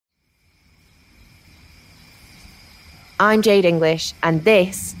I'm Jade English, and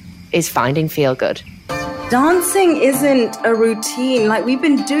this is Finding Feel Good. Dancing isn't a routine. Like, we've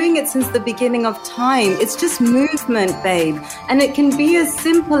been doing it since the beginning of time. It's just movement, babe. And it can be as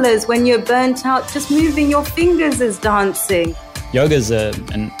simple as when you're burnt out, just moving your fingers is dancing. Yoga is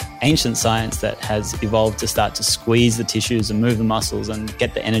an ancient science that has evolved to start to squeeze the tissues and move the muscles and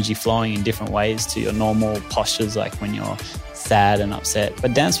get the energy flowing in different ways to your normal postures, like when you're sad and upset.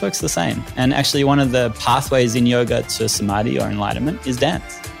 But dance works the same. And actually, one of the pathways in yoga to samadhi or enlightenment is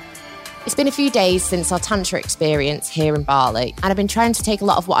dance. It's been a few days since our Tantra experience here in Bali, and I've been trying to take a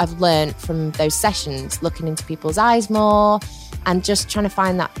lot of what I've learned from those sessions, looking into people's eyes more and just trying to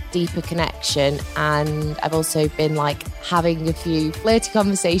find that deeper connection. And I've also been having a few flirty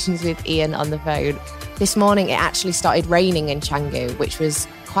conversations with Ian on the phone. This morning it actually started raining in Canggu, which was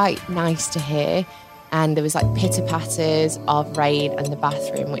quite nice to hear. And there was pitter patters of rain in the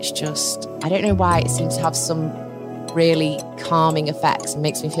bathroom, which just, I don't know why, it seems to have some really calming effects and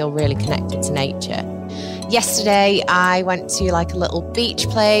makes me feel really connected to nature. Yesterday, I went to a little beach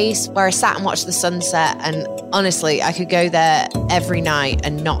place where I sat and watched the sunset, and honestly, I could go there every night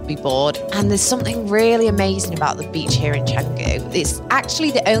and not be bored. And there's something really amazing about the beach here in Canggu. It's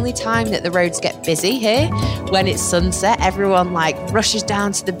actually the only time that the roads get busy here. When it's sunset, everyone rushes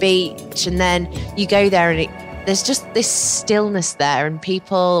down to the beach, and then you go there and there's just this stillness there, and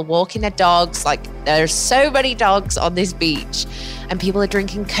people are walking their dogs. There's so many dogs on this beach, and people are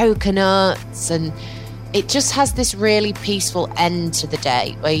drinking coconuts, and it just has this really peaceful end to the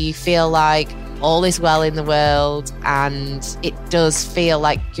day where you feel like all is well in the world, and it does feel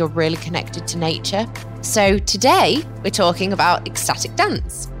like you're really connected to nature. So today we're talking about ecstatic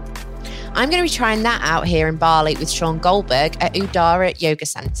dance. I'm going to be trying that out here in Bali with Sean Goldberg at Udara Yoga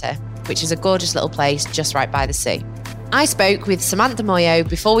Centre, which is a gorgeous little place just right by the sea. I spoke with Samantha Moyo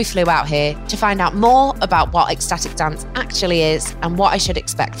before we flew out here to find out more about what ecstatic dance actually is and what I should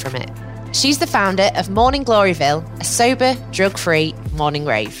expect from it. She's the founder of Morning Gloryville, a sober, drug-free morning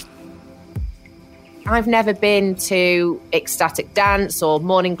rave. I've never been to ecstatic dance or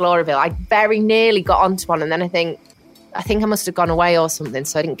Morning Gloryville. I very nearly got onto one, and then I think I must have gone away or something,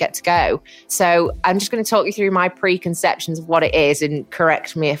 so I didn't get to go. So I'm just going to talk you through my preconceptions of what it is and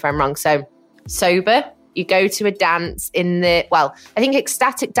correct me if I'm wrong. So sober, you go to a dance I think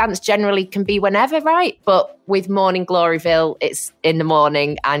ecstatic dance generally can be whenever, right? But with Morning Gloryville, it's in the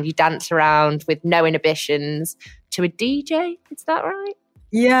morning and you dance around with no inhibitions to a DJ. Is that right?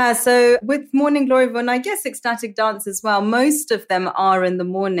 Yeah, so with Morning Gloryville, and I guess ecstatic dance as well, most of them are in the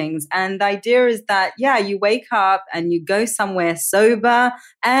mornings. And the idea is that, you wake up and you go somewhere sober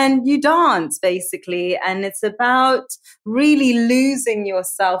and you dance, basically. And it's about really losing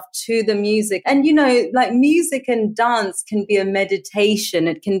yourself to the music. And, music and dance can be a meditation.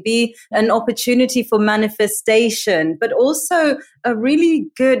 It can be an opportunity for manifestation, but also a really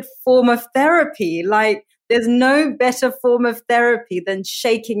good form of therapy. There's no better form of therapy than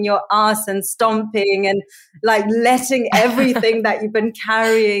shaking your ass and stomping and letting everything that you've been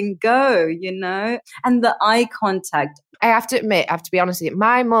carrying go, and the eye contact. I have to be honest with you,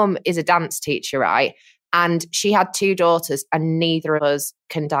 my mum is a dance teacher, right? And she had 2 daughters and neither of us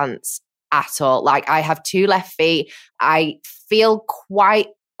can dance at all. I have 2 left feet. I feel quite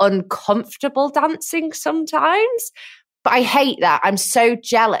uncomfortable dancing sometimes. But I hate that. I'm so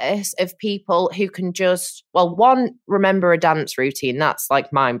jealous of people who can just, remember a dance routine. That's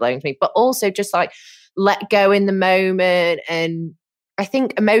mind-blowing to me. But also just let go in the moment. And I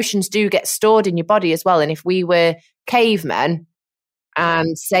think emotions do get stored in your body as well. And if we were cavemen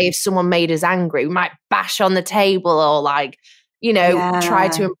and say if someone made us angry, we might bash on the table or try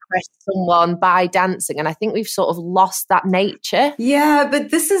to impress someone by dancing. And I think we've sort of lost that nature. Yeah,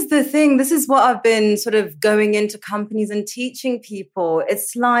 but this is the thing. This is what I've been sort of going into companies and teaching people.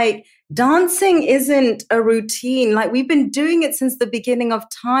 It's dancing isn't a routine. We've been doing it since the beginning of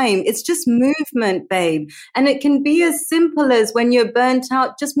time. It's just movement, babe. And it can be as simple as when you're burnt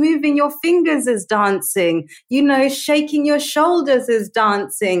out, just moving your fingers is dancing. Shaking your shoulders is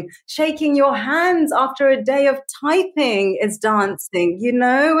dancing. Shaking your hands after a day of typing is dancing,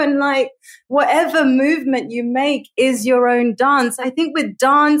 and whatever movement you make is your own dance. I think with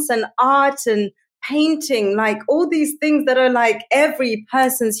dance and art and painting, all these things that are every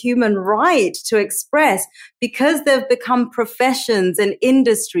person's human right to express, because they've become professions and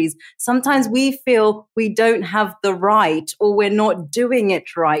industries. Sometimes we feel we don't have the right or we're not doing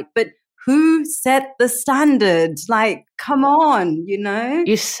it right. But who set the standard? Like, come on, you know?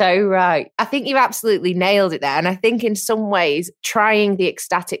 You're so right. I think you absolutely nailed it there. And I think in some ways, trying the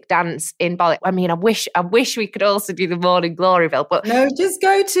ecstatic dance in Bali, I mean, I wish we could also do the Morning Glory Bell, but no, just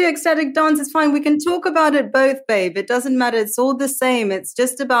go to ecstatic dance. It's fine. We can talk about it both, babe. It doesn't matter. It's all the same. It's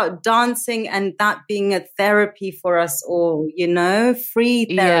just about dancing and that being a therapy for us all, you know, free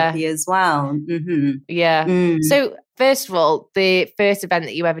therapy as well. Mm-hmm. Yeah. So first of all, the first event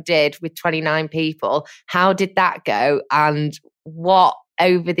that you ever did with 29 people, how did that go? And what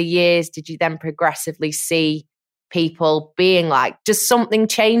over the years did you then progressively see people being like? Does something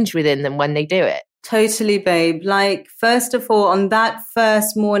change within them when they do it? Totally, babe. Like, first of all, on that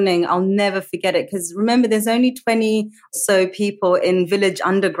first morning, I'll never forget it. Because remember, there's only 20 so people in Village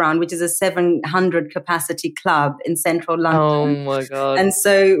Underground, which is a 700 capacity club in central London. Oh my God. And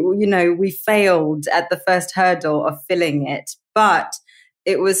so, you know, we failed at the first hurdle of filling it. But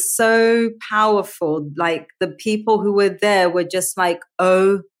it was so powerful. Like, the people who were there were just like,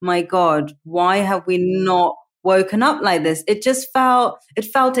 oh my God, why have we not woken up like this? It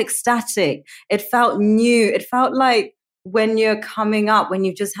felt ecstatic. It felt new. It felt like when you're coming up, when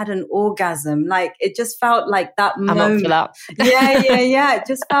you've just had an orgasm, like it just felt like that moment. I'm up for that. Yeah. It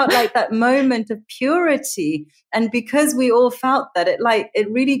just felt like that moment of purity. And because we all felt that,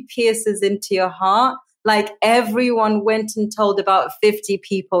 it really pierces into your heart. Like, everyone went and told about 50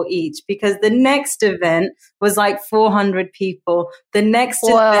 people each, because the next event was like 400 people. The next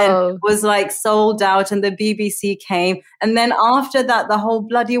event was like sold out and the BBC came. And then after that, the whole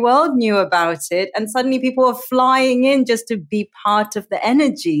bloody world knew about it. And suddenly people were flying in just to be part of the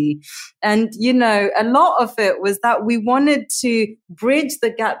energy. And, you know, a lot of it was that we wanted to bridge the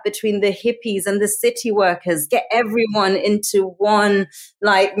gap between the hippies and the city workers, get everyone into one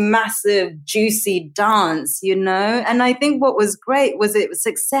like massive, juicy dance, you know? And I think what was great was it was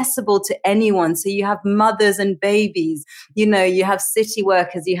accessible to anyone. So you have mothers and babies, you know, you have city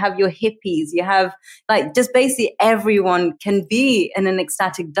workers, you have your hippies, you have like just basically everyone can be in an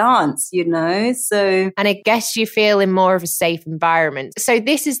ecstatic dance, you know? So, and I guess you feel in more of a safe environment. So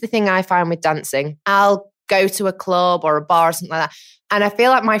this is the thing I find with dancing. I'll go to a club or a bar or something like that, and I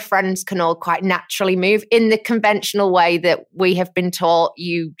feel like my friends can all quite naturally move in the conventional way that we have been taught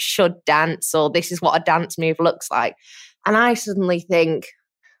you should dance, or this is what a dance move looks like. And I suddenly think,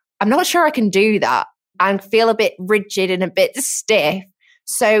 I'm not sure I can do that. I feel a bit rigid and a bit stiff.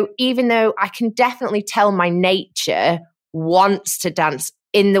 So even though I can definitely tell my nature wants to dance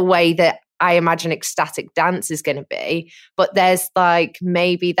in the way that I imagine ecstatic dance is going to be, but there's like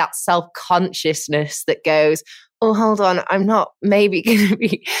maybe that self-consciousness that goes, oh, hold on, I'm not maybe going to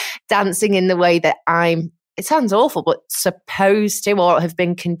be dancing in the way that it sounds awful, but supposed to, or have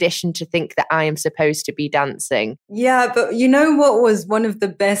been conditioned to think that I am supposed to be dancing. Yeah, but you know what was one of the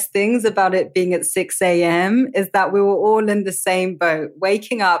best things about it being at 6 a.m. is that we were all in the same boat,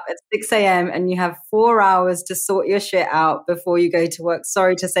 waking up at 6 a.m. and you have 4 hours to sort your shit out before you go to work.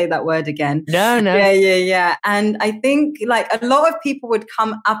 Sorry to say that word again. No. Yeah. And I think like a lot of people would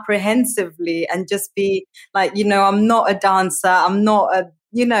come apprehensively and just be like, you know, I'm not a dancer. I'm not a,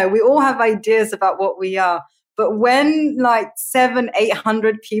 you know, we all have ideas about what we are. But when like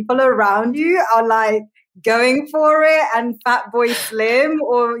 700-800 people around you are like going for it, and Fatboy Slim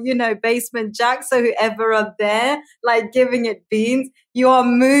or, you know, Basement Jaxx or whoever are there, like giving it beans, you are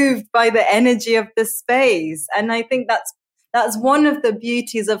moved by the energy of the space. And I think that's one of the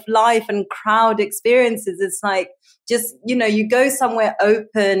beauties of life and crowd experiences. It's like, just, you know, you go somewhere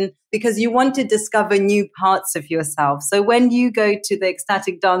open because you want to discover new parts of yourself. So when you go to the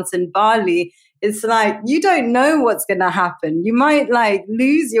ecstatic dance in Bali, it's like, you don't know what's going to happen. You might like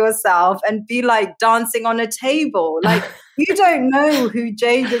lose yourself and be like dancing on a table. Like, you don't know who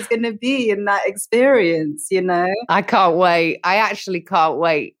Jade is going to be in that experience, you know? I can't wait. I actually can't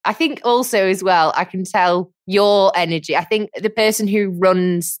wait. I think also as well, I can tell your energy. I think the person who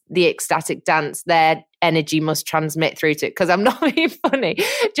runs the ecstatic dance, their energy must transmit through to it, because I'm not being funny.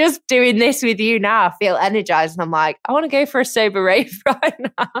 Just doing this with you now, I feel energized and I'm like, I want to go for a sober rave right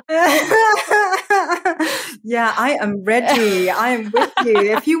now. Yeah, I am ready. I am with you.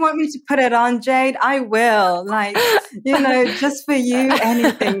 If you want me to put it on, Jade, I will. Like, you know, just for you,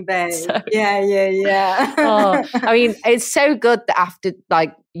 anything, babe. So, yeah. Oh, I mean, it's so good that after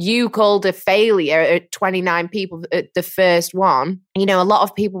like you called a failure at 29 people at the first one, you know, a lot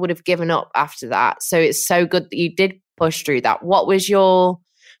of people would have given up after that. So it's so good that you did push through that. What was your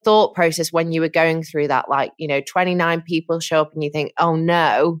thought process when you were going through that? Like, you know, 29 people show up and you think, oh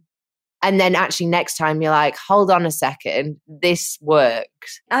no, And then actually next time you're like, hold on a second, this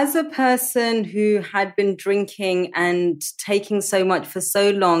works. As a person who had been drinking and taking so much for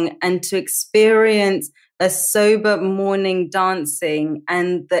so long, and to experience a sober morning dancing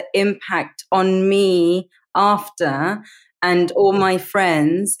and the impact on me after and all my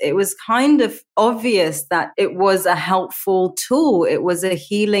friends, it was kind of obvious that it was a helpful tool. It was a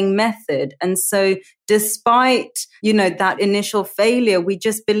healing method. And so despite, that initial failure, we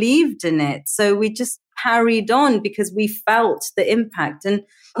just believed in it. So we just carried on because we felt the impact. And,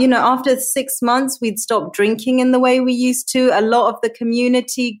 after 6 months, we'd stopped drinking in the way we used to. A lot of the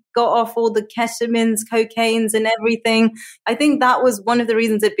community got off all the ketamines, cocaines and everything. I think that was one of the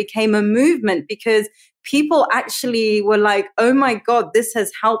reasons it became a movement, because people actually were like, oh my God, this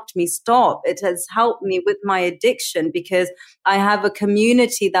has helped me stop. It has helped me with my addiction because I have a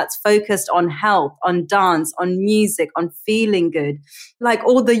community that's focused on health, on dance, on music, on feeling good. Like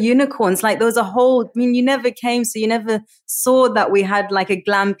all the unicorns, like there was you never came, so you never saw that we had like a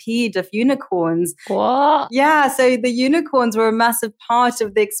glampede of unicorns. What? Yeah, so the unicorns were a massive part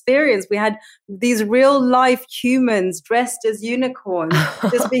of the experience. We had these real life humans dressed as unicorns,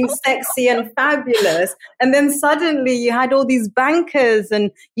 just being sexy and fabulous. And then suddenly you had all these bankers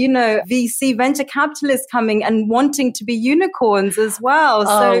and, VC venture capitalists coming and wanting to be unicorns as well.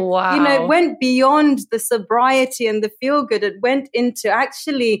 So, wow. It went beyond the sobriety and the feel good. It went into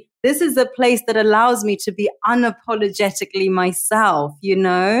actually, this is a place that allows me to be unapologetically myself,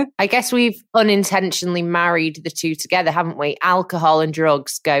 I guess we've unintentionally married the two together, haven't we? Alcohol and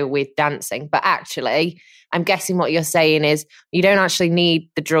drugs go with dancing. But actually, I'm guessing what you're saying is you don't actually need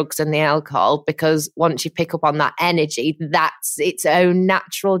the drugs and the alcohol, because once you pick up on that energy, that's its own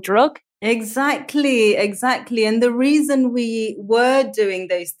natural drug. Exactly. And the reason we were doing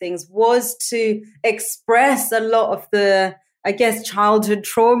those things was to express a lot of the, I guess, childhood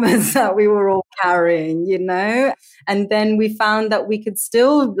traumas that we were all carrying, and then we found that we could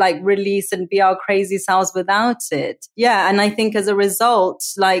still like release and be our crazy selves without it. Yeah. And I think as a result,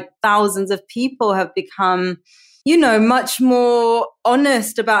 like thousands of people have become, much more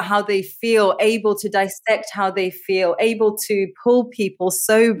honest about how they feel, able to dissect how they feel, able to pull people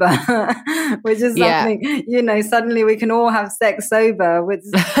sober, which is something, suddenly we can all have sex sober, which,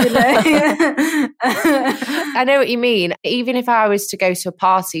 I know what you mean. Even if I was to go to a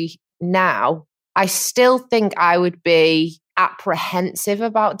party now, I still think I would be apprehensive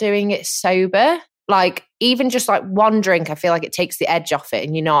about doing it sober. Like even just like one drink, I feel like it takes the edge off it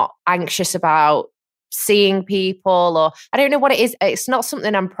and you're not anxious about seeing people, or I don't know what it is. It's not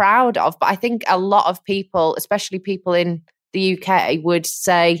something I'm proud of, but I think a lot of people, especially people in the UK, would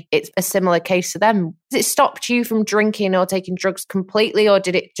say it's a similar case to them. Has it stopped you from drinking or taking drugs completely, or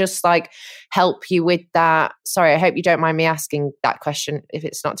did it just like help you with that? Sorry, I hope you don't mind me asking that question if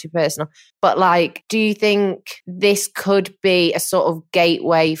it's not too personal. But like, do you think this could be a sort of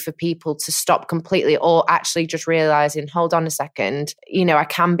gateway for people to stop completely, or actually just realizing, hold on a second, I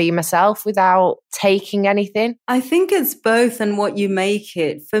can be myself without taking anything? I think it's both and what you make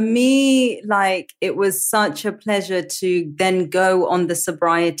it. For me, like it was such a pleasure to then go on the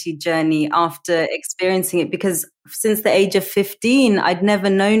sobriety journey after experiencing it, because since the age of 15, I'd never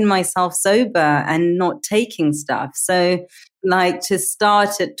known myself sober and not taking stuff. So like to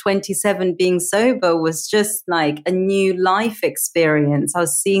start at 27 being sober was just like a new life experience. I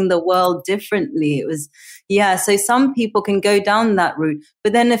was seeing the world differently. It was, so some people can go down that route.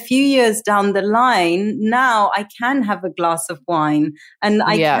 But then a few years down the line, now I can have a glass of wine and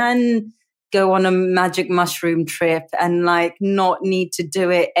I can go on a magic mushroom trip and like not need to do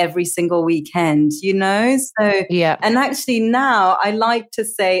it every single weekend, So, and actually now I like to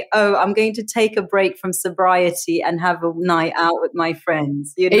say, I'm going to take a break from sobriety and have a night out with my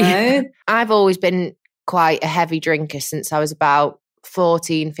friends, I've always been quite a heavy drinker since I was about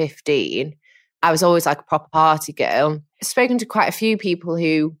 14, 15. I was always like a proper party girl. I've spoken to quite a few people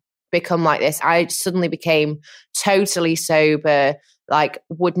who become like this. I suddenly became totally sober, like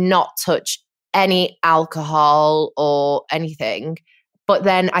would not touch any alcohol or anything. But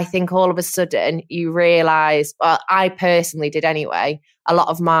then I think all of a sudden you realize, well, I personally did anyway, a lot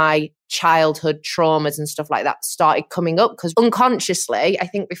of my childhood traumas and stuff like that started coming up, because unconsciously, I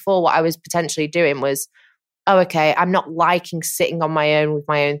think before what I was potentially doing was, okay, I'm not liking sitting on my own with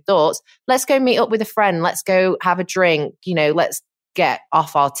my own thoughts. Let's go meet up with a friend. Let's go have a drink. Let's get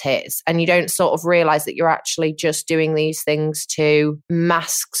off our tits. And you don't sort of realize that you're actually just doing these things to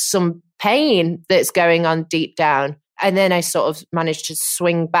mask some pain that's going on deep down. And then I sort of managed to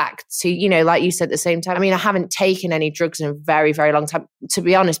swing back to, you know, like you said, at the same time. I mean, I haven't taken any drugs in a very, very long time. To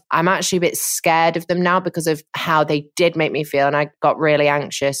be honest, I'm actually a bit scared of them now because of how they did make me feel. And I got really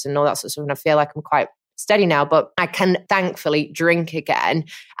anxious and all that sort of stuff. And I feel like I'm quite steady now, but I can thankfully drink again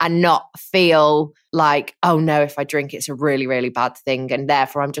and not feel like, oh no, if I drink, it's a really, really bad thing. And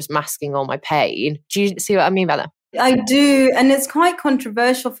therefore I'm just masking all my pain. Do you see what I mean by that? I do. And it's quite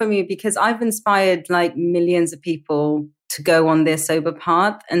controversial for me because I've inspired like millions of people to go on their sober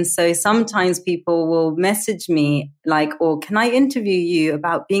path. And so sometimes people will message me like, or can I interview you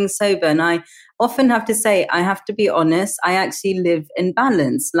about being sober? And I often have to say, I have to be honest, I actually live in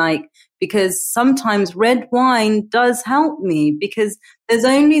balance. Like, because sometimes red wine does help me because there's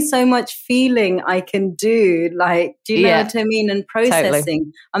only so much feeling I can do. Like, do you know what I mean? And processing.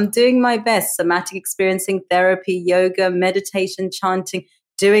 Totally. I'm doing my best, somatic experiencing, therapy, yoga, meditation, chanting,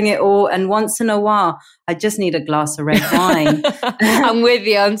 doing it all. And once in a while, I just need a glass of red wine. I'm with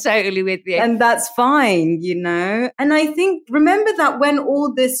you. I'm totally with you. And that's fine, you know? And I think, remember that when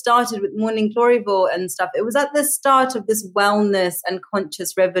all this started with Morning Gloryville and stuff, it was at the start of this wellness and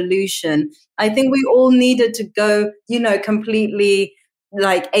conscious revolution. I think we all needed to go, you know, completely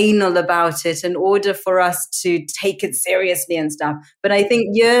like anal about it in order for us to take it seriously and stuff. But I think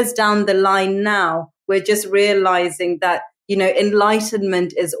years down the line now, we're just realizing that, you know,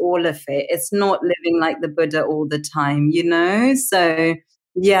 enlightenment is all of it. It's not living like the Buddha all the time, you know? So,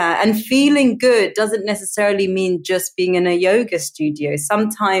 yeah. And feeling good doesn't necessarily mean just being in a yoga studio.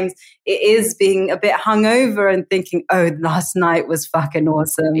 Sometimes it is being a bit hungover and thinking, oh, last night was fucking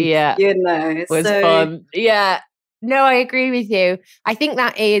awesome. Yeah. You know? It was fun. Yeah. No, I agree with you. I think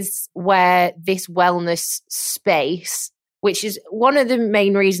that is where this wellness space, which is one of the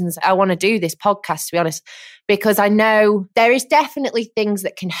main reasons I want to do this podcast, to be honest, because I know there is definitely things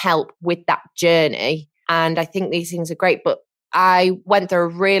that can help with that journey. And I think these things are great. But I went through a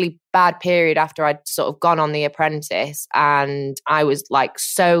really bad period after I'd sort of gone on The Apprentice and I was like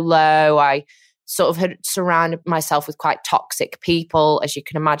so low. I sort of had surrounded myself with quite toxic people, as you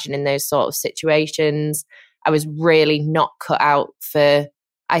can imagine, in those sort of situations. I was really not cut out for,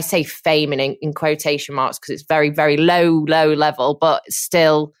 I say fame in quotation marks because it's very, very low level, but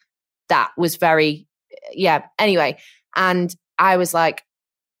still that was very, yeah. Anyway, and I was like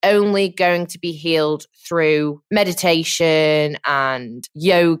only going to be healed through meditation and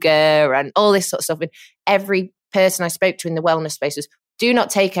yoga and all this sort of stuff. And every person I spoke to in the wellness space was, do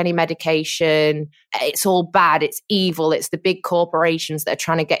not take any medication. It's all bad. It's evil. It's the big corporations that are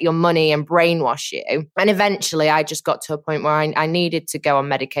trying to get your money and brainwash you. And eventually I just got to a point where I needed to go on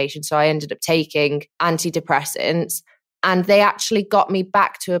medication. So I ended up taking antidepressants and they actually got me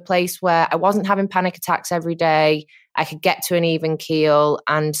back to a place where I wasn't having panic attacks every day. I could get to an even keel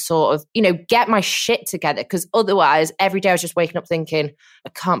and sort of, you know, get my shit together. Because otherwise, every day I was just waking up thinking, I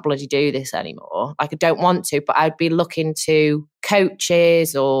can't bloody do this anymore. Like, I don't want to, but I'd be looking to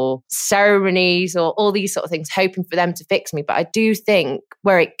coaches or ceremonies or all these sort of things, hoping for them to fix me. But I do think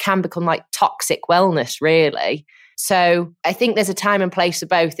where it can become like toxic wellness, really. So I think there's a time and place for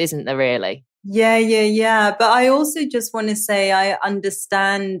both, isn't there, really? Yeah. But I also just want to say I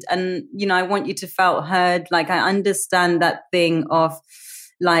understand, and, you know, I want you to feel heard. Like, I understand that thing of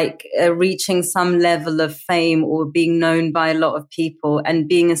like reaching some level of fame or being known by a lot of people and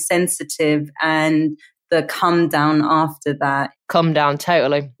being a sensitive and the come down after that. Come down,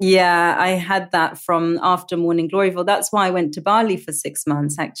 totally. Yeah, I had that from after Morning Gloryville. That's why I went to Bali for 6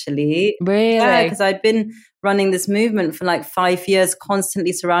 months, actually. Really? Yeah, because I'd been running this movement for like 5 years,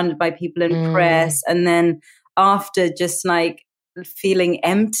 constantly surrounded by people in press. And then after just like feeling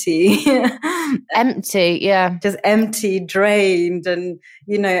empty. Empty, yeah. Just empty, drained. And,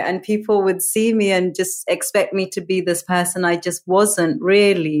 you know, and people would see me and just expect me to be this person I just wasn't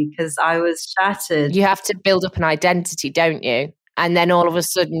really, because I was shattered. You have to build up an identity, don't you? And then all of a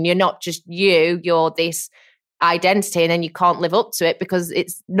sudden you're not just you're this identity, and then you can't live up to it because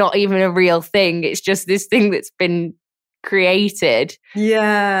it's not even a real thing. It's just this thing that's been created.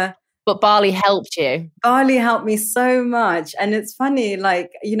 Yeah. But Bali helped you. Bali helped me so much. And it's funny,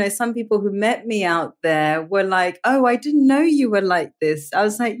 like, you know, some people who met me out there were like, oh, I didn't know you were like this. I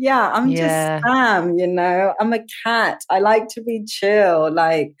was like, yeah, I'm just Sam, you know, I'm a cat. I like to be chill.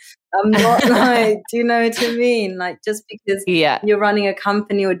 Like, I'm not like, do you know what I mean? Like, just because you're running a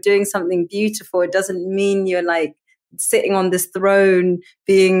company or doing something beautiful, it doesn't mean you're like sitting on this throne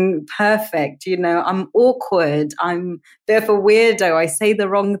being perfect. You know, I'm awkward. I'm a bit of a weirdo. I say the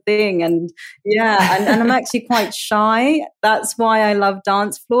wrong thing. And and I'm actually quite shy. That's why I love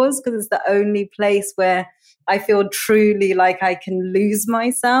dance floors, because it's the only place where I feel truly like I can lose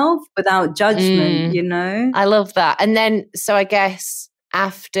myself without judgment, you know? I love that. And then, so I guess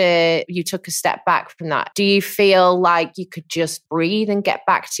after you took a step back from that, do you feel like you could just breathe and get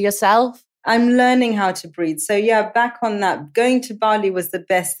back to yourself? I'm learning how to breathe. So back on that, going to Bali was the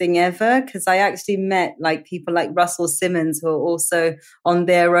best thing ever, because I actually met like people like Russell Simmons, who are also on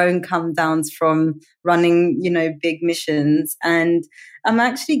their own come downs from running, you know, big missions. And I'm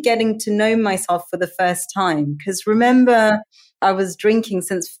actually getting to know myself for the first time, because remember, I was drinking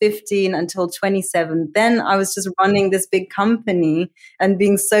since 15 until 27. Then I was just running this big company and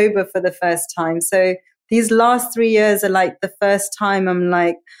being sober for the first time. So these last 3 years are like the first time I'm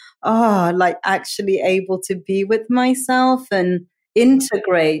like, like actually able to be with myself and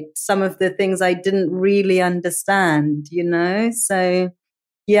integrate some of the things I didn't really understand, you know? So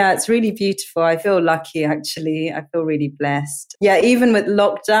it's really beautiful. I feel lucky, actually. I feel really blessed. Even with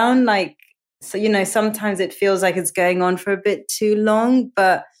lockdown, like, so, you know, sometimes it feels like it's going on for a bit too long,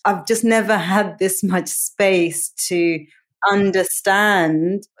 but I've just never had this much space to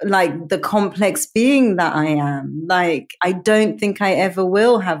understand like the complex being that I am. Like, I don't think I ever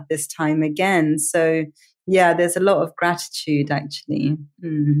will have this time again. So there's a lot of gratitude, actually.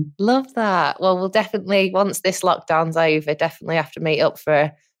 Love that. Well, we'll definitely, once this lockdown's over, definitely have to meet up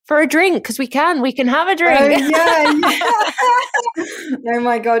for a drink, because we can have a drink. Oh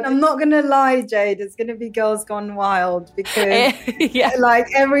my God. I'm not going to lie, Jade. It's going to be Girls Gone Wild, because like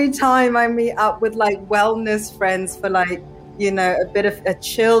every time I meet up with like wellness friends for like, you know, a bit of a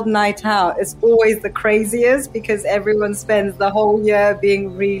chilled night out, it's always the craziest, because everyone spends the whole year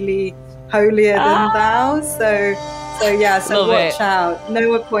being really holier than thou. So watch out.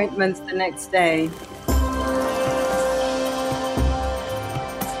 No appointments the next day.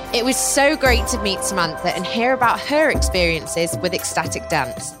 It was so great to meet Samantha and hear about her experiences with ecstatic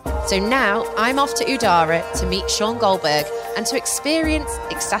dance. So now I'm off to Udara to meet Sean Goldberg and to experience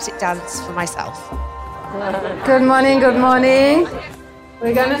ecstatic dance for myself. Good morning, good morning.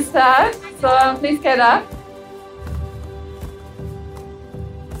 We're going to start, so please get up.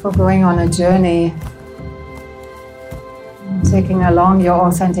 For going on a journey, taking along your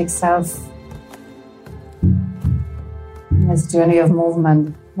authentic self in this journey of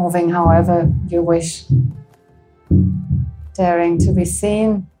movement. Moving however you wish, daring to be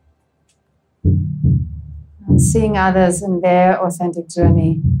seen, and seeing others in their authentic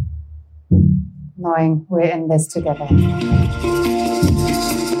journey, knowing we're in this together.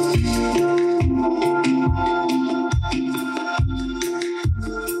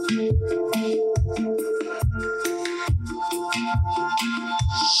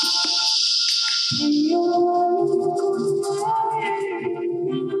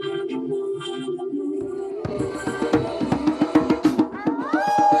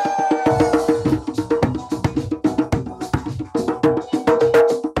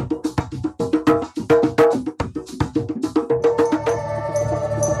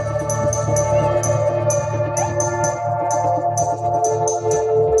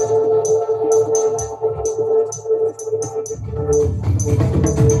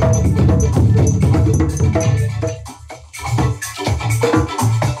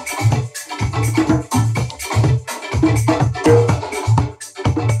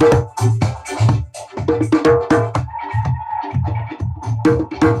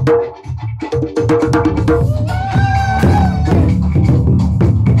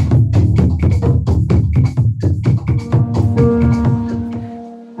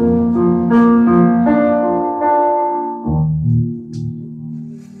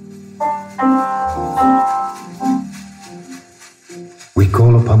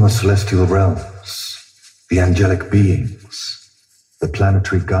 Celestial realms, the angelic beings, the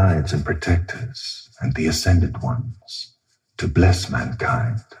planetary guides and protectors, and the ascended ones, to bless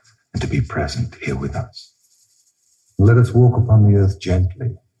mankind and to be present here with us. Let us walk upon the earth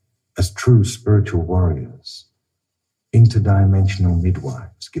gently, as true spiritual warriors, interdimensional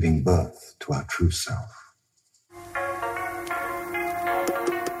midwives giving birth to our true self.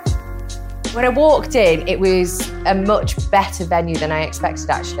 When I walked in, it was a much better venue than I expected,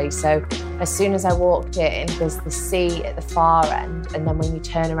 actually. So as soon as I walked in, there's the sea at the far end. And then when you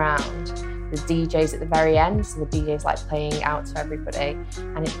turn around, the DJ's at the very end. So the DJ's like playing out to everybody.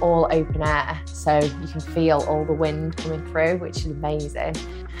 And it's all open air. So you can feel all the wind coming through, which is amazing.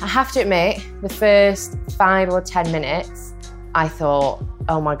 I have to admit, the first 5 or 10 minutes, I thought,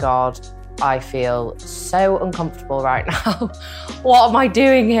 oh my God, I feel so uncomfortable right now. What am I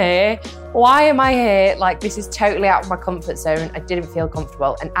doing here? Why am I here? Like, this is totally out of my comfort zone. I didn't feel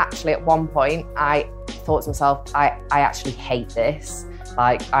comfortable. And actually at one point I thought to myself, I actually hate this.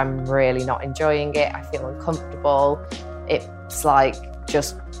 Like, I'm really not enjoying it. I feel uncomfortable. It's like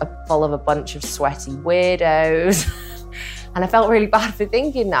just full of a bunch of sweaty weirdos. And I felt really bad for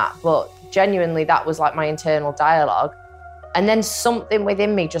thinking that, but genuinely that was like my internal dialogue. And then something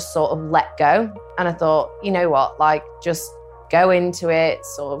within me just sort of let go. And I thought, you know what, like, just go into it,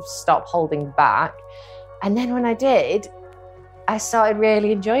 sort of stop holding back. And then when I did, I started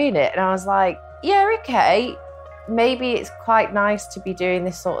really enjoying it. And I was like, yeah, okay, maybe it's quite nice to be doing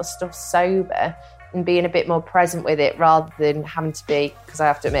this sort of stuff sober and being a bit more present with it rather than having to be, because I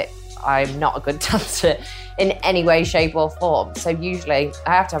have to admit, I'm not a good dancer in any way, shape or form. So usually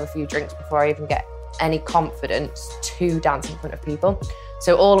I have to have a few drinks before I even get any confidence to dance in front of people.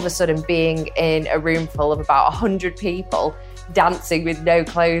 So all of a sudden being in a room full of about 100 people dancing with no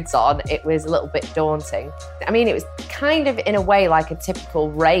clothes on, it was a little bit daunting. I mean, it was kind of in a way like a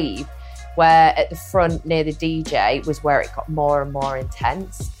typical rave, where at the front near the DJ was where it got more and more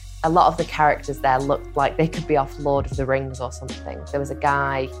intense. A lot of the characters there looked like they could be off Lord of the Rings or something. There was a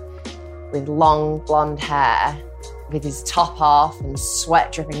guy with long blonde hair with his top off and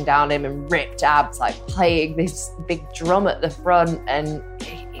sweat dripping down him and ripped abs, like playing this big drum at the front, and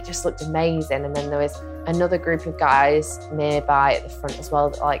he just looked amazing. And then there was another group of guys nearby at the front as well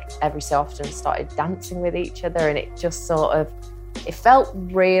that, like, every so often started dancing with each other, and it just sort of, it felt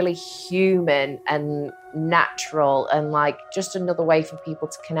really human and natural and like just another way for people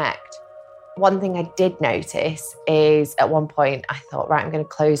to connect. One thing I did notice is at one point I thought, right, I'm going to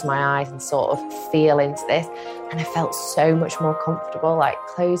close my eyes and sort of feel into this. And I felt so much more comfortable, like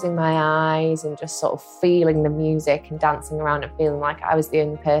closing my eyes and just sort of feeling the music and dancing around and feeling like I was the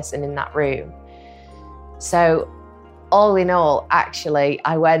only person in that room. So all in all, actually,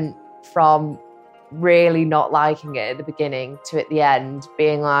 I went from really not liking it at the beginning to at the end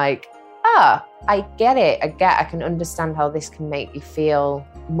being like, I get it. I can understand how this can make me feel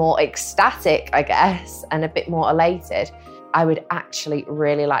more ecstatic, I guess, and a bit more elated. I would actually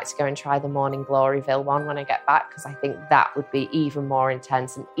really like to go and try the Morning Gloryville one when I get back, because I think that would be even more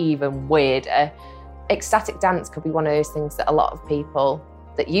intense and even weirder. Ecstatic dance could be one of those things that a lot of people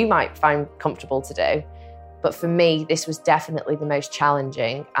that you might find comfortable to do. But for me, this was definitely the most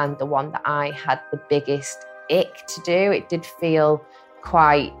challenging and the one that I had the biggest ick to do. It did feel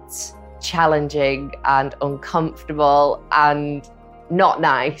quite challenging and uncomfortable and not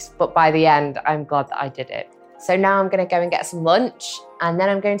nice, but by the end, I'm glad that I did it. So now I'm going to go and get some lunch, and then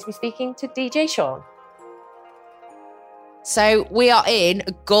I'm going to be speaking to DJ Sean. So we are in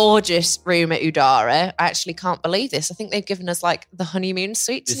a gorgeous room at Udara. I actually can't believe this. I think they've given us like the honeymoon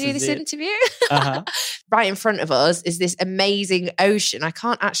suite to do this interview. Uh-huh. Right in front of us is this amazing ocean. I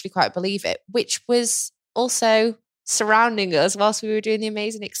can't actually quite believe it, which was also surrounding us whilst we were doing the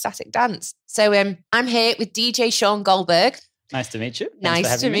amazing ecstatic dance. So I'm here with DJ Sean Goldberg. Nice to meet you.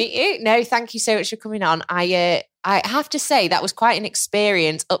 Nice to meet you. No, thank you so much for coming on. I have to say that was quite an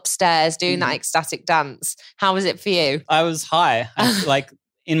experience upstairs doing that ecstatic dance. How was it for you? I was high. Like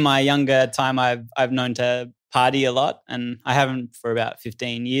in my younger time, I've known to party a lot, and I haven't for about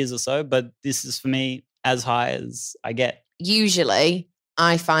 15 years or so, but this is for me as high as I get. Usually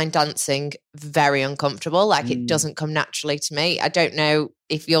I find dancing very uncomfortable. Like it doesn't come naturally to me. I don't know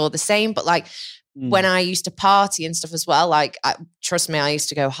if you're the same, but like when I used to party and stuff as well, like trust me, I used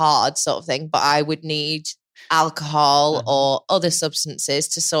to go hard sort of thing, but I would need alcohol or other substances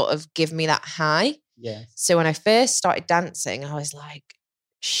to sort of give me that high. Yeah. So when I first started dancing, I was like,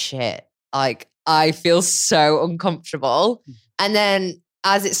 shit, like I feel so uncomfortable. And then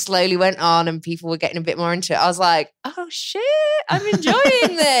as it slowly went on and people were getting a bit more into it, I was like, oh shit, I'm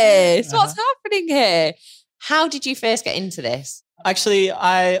enjoying this. What's happening here? How did you first get into this? Actually,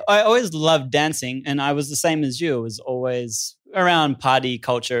 I always loved dancing, and I was the same as you. It was always around party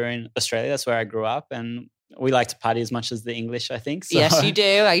culture in Australia. That's where I grew up, and we like to party as much as the English, I think. So. Yes, you do.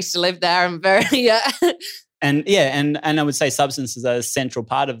 I used to live there. I'm very, And I would say substance is a central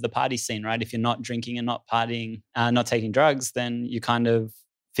part of the party scene, right? If you're not drinking and not partying, not taking drugs, then you kind of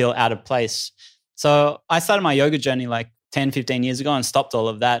feel out of place. So I started my yoga journey like 10, 15 years ago and stopped all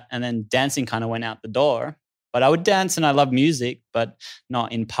of that. And then dancing kind of went out the door. But I would dance and I love music, but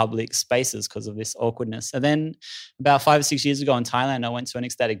not in public spaces because of this awkwardness. And then about 5 or 6 years ago in Thailand, I went to an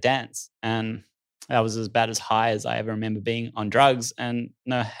ecstatic dance, and that was about as high as I ever remember being on drugs and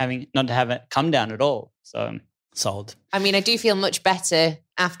not to have it come down at all. So Sold. I mean, I do feel much better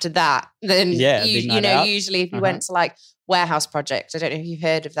after that than usually if you went to like Warehouse Project. I don't know if you've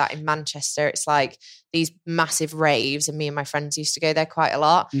heard of that in Manchester. It's like these massive raves, and me and my friends used to go there quite a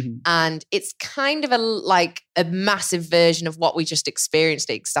lot. Mm-hmm. And it's kind of a massive version of what we just experienced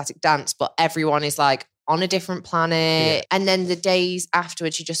at Ecstatic Dance, but everyone is like on a different planet. Yeah. And then the days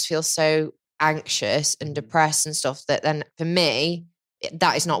afterwards, you just feel so anxious and depressed and stuff that then for me,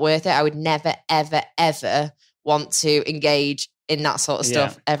 that is not worth it. I would never, ever, ever want to engage in that sort of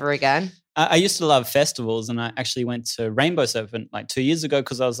stuff ever again. I used to love festivals, and I actually went to Rainbow Serpent like 2 years ago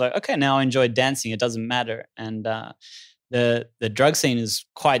because I was like, okay, now I enjoy dancing. It doesn't matter. And the drug scene is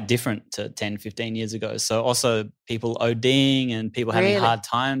quite different to 10, 15 years ago. So also people ODing and people having hard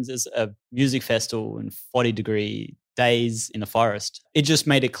times. There's a music festival in 40-degree days in a forest. It just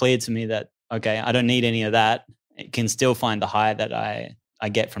made it clear to me that, okay, I don't need any of that. It can still find the high that I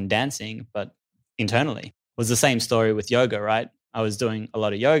get from dancing, but internally. It was the same story with yoga, right? I was doing a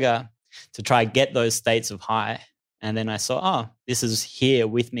lot of yoga to try get those states of high. And then I saw, this is here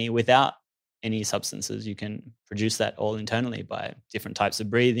with me without any substances. You can produce that all internally by different types of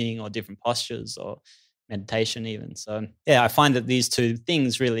breathing or different postures or meditation even. So I find that these two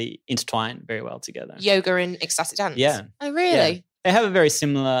things really intertwine very well together. Yoga and ecstatic dance? Yeah. Oh, really? Yeah. They have a very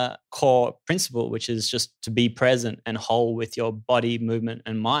similar core principle, which is just to be present and whole with your body, movement,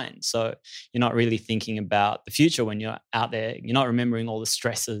 and mind. So you're not really thinking about the future when you're out there. You're not remembering all the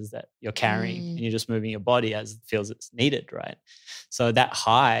stresses that you're carrying, and you're just moving your body as it feels it's needed, right? So that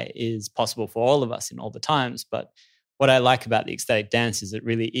high is possible for all of us in all the times. But what I like about the ecstatic dance is it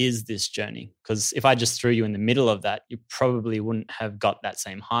really is this journey. Because if I just threw you in the middle of that, you probably wouldn't have got that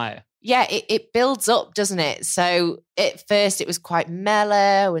same high. Yeah, it builds up, doesn't it? So at first it was quite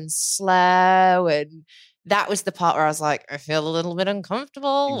mellow and slow, and that was the part where I was like, I feel a little bit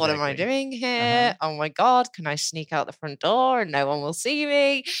uncomfortable. Exactly. What am I doing here? Oh my God, can I sneak out the front door and no one will see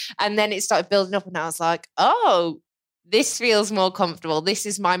me? And then it started building up and I was like, oh, this feels more comfortable. This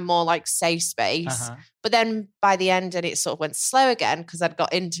is my more like safe space. But then by the end, and it sort of went slow again because I'd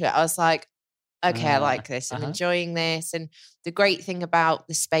got into it, I was like, okay, I like this. I'm enjoying this. And the great thing about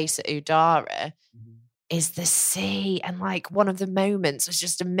the space at Udara is the sea. And like one of the moments was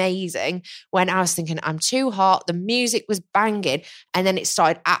just amazing when I was thinking, I'm too hot. The music was banging. And then it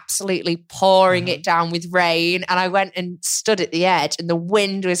started absolutely pouring it down with rain. And I went and stood at the edge and the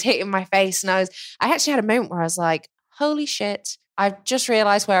wind was hitting my face. And I actually had a moment where I was like, holy shit. I've just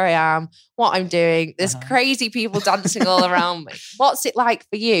realised where I am, what I'm doing. There's crazy people dancing all around me. What's it like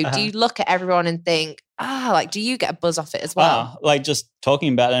for you? Do you look at everyone and think, do you get a buzz off it as well? Like just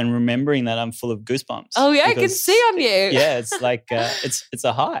talking about it and remembering that I'm full of goosebumps. Oh yeah, I can see on you. Yeah, it's like, it's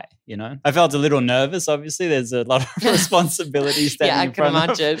a high, you know. I felt a little nervous, obviously. There's a lot of responsibility standing in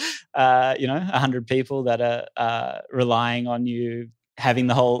front of, 100 people that are relying on you having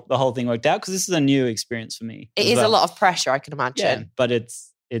the whole thing worked out, because this is a new experience for me. It is a lot of pressure, I can imagine. Yeah, but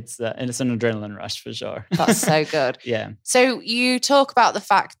it's an adrenaline rush for sure. That's so good. Yeah. So you talk about the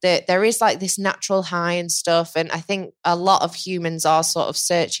fact that there is like this natural high and stuff, and I think a lot of humans are sort of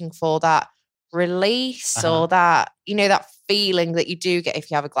searching for that release or that, that feeling that you do get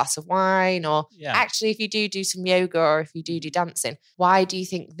if you have a glass of wine, or actually if you do some yoga, or if you do dancing. Why do you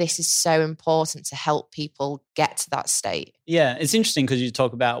think this is so important to help people get to that state? Yeah, it's interesting because you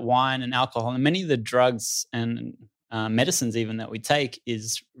talk about wine and alcohol, and many of the drugs and medicines even that we take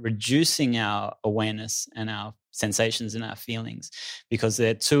is reducing our awareness and our sensations and our feelings, because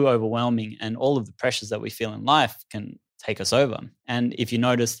they're too overwhelming, and all of the pressures that we feel in life can take us over. And if you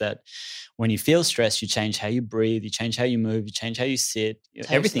notice that when you feel stressed, you change how you breathe, you change how you move, you change how you sit,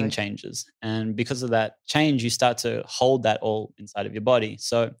 everything changes. And because of that change, you start to hold that all inside of your body.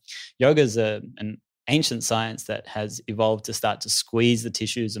 So yoga is an ancient science that has evolved to start to squeeze the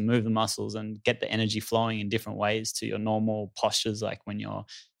tissues and move the muscles and get the energy flowing in different ways to your normal postures, like when you're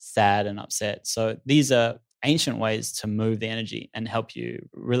sad and upset. So these are ancient ways to move the energy and help you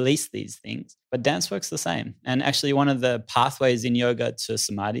release these things. But dance works the same. And actually one of the pathways in yoga to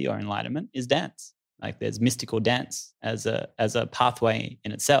samadhi or enlightenment is dance. Like there's mystical dance as a pathway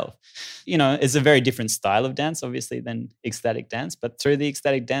in itself. It's a very different style of dance, obviously, than ecstatic dance. But through the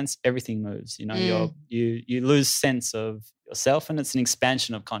ecstatic dance, everything moves. You lose sense of yourself, and it's an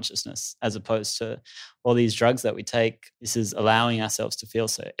expansion of consciousness as opposed to all these drugs that we take. This is allowing ourselves to feel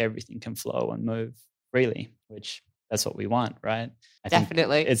so everything can flow and move freely, which that's what we want, right? I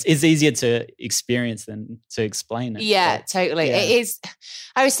Definitely. Think it's easier to experience than to explain it. Yeah, totally. Yeah. It is.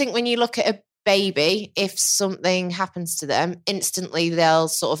 I always think when you look at a baby, if something happens to them, instantly they'll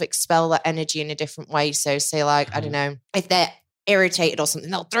sort of expel that energy in a different way. So say like, I don't know, if they're irritated or something,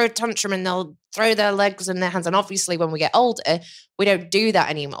 they'll throw a tantrum and they'll throw their legs and their hands. And obviously when we get older, we don't do that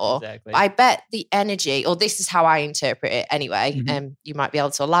anymore. Exactly. But I bet the energy, or this is how I interpret it anyway, you might be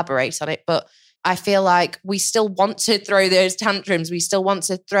able to elaborate on it, but I feel like we still want to throw those tantrums. We still want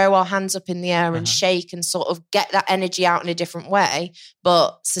to throw our hands up in the air and shake and sort of get that energy out in a different way.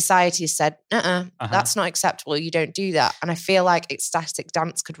 But society has said, that's not acceptable. You don't do that. And I feel like ecstatic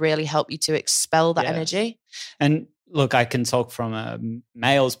dance could really help you to expel that energy. And look, I can talk from a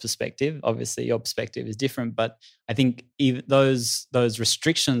male's perspective. Obviously, your perspective is different, but I think even those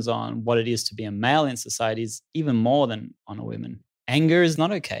restrictions on what it is to be a male in society is even more than on a woman. Anger is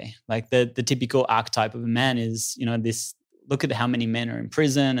not okay. Like the typical archetype of a man is, this, look at how many men are in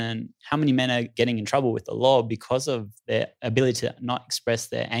prison and how many men are getting in trouble with the law because of their ability to not express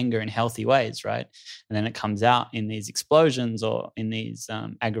their anger in healthy ways, right? And then it comes out in these explosions or in these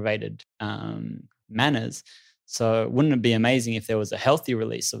aggravated manners. So wouldn't it be amazing if there was a healthy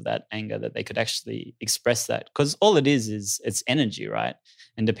release of that anger, that they could actually express that? Because all it is it's energy, right?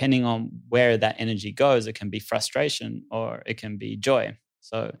 And depending on where that energy goes, it can be frustration or it can be joy.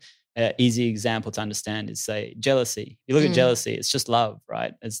 So an easy example to understand is, say, jealousy. You look at jealousy, it's just love,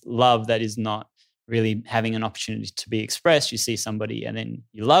 right? It's love that is not really having an opportunity to be expressed. You see somebody and then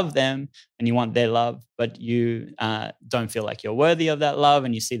you love them and you want their love, but you don't feel like you're worthy of that love,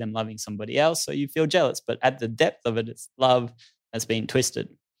 and you see them loving somebody else, so you feel jealous. But at the depth of it, it's love that's been twisted.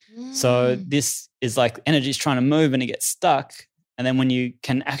 So this is like energy's trying to move and it gets stuck. And then when you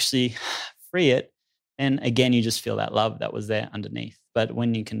can actually free it, then again, you just feel that love that was there underneath. But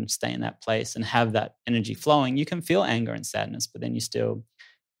when you can stay in that place and have that energy flowing, you can feel anger and sadness, but then you still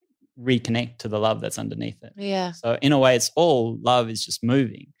reconnect to the love that's underneath it. Yeah. So in a way, it's all love is just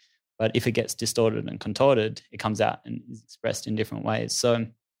moving. But if it gets distorted and contorted, it comes out and is expressed in different ways. So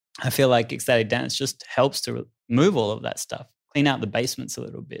I feel like ecstatic dance just helps to move all of that stuff, clean out the basements a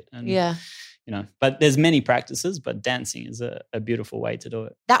little bit. And but there's many practices, but dancing is a beautiful way to do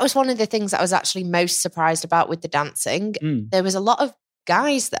it. That was one of the things that I was actually most surprised about with the dancing. There was a lot of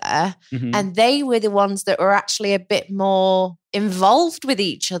guys there and they were the ones that were actually a bit more involved with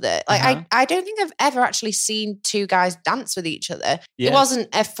each other. Like I don't think I've ever actually seen two guys dance with each other. It wasn't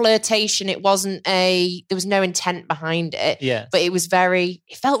a flirtation. There was no intent behind it. Yeah. But it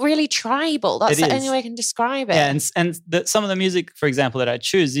felt really tribal. That's the only way I can describe it. Yeah, and some of the music, for example, that I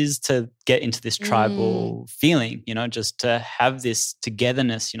choose is to get into this tribal feeling, just to have this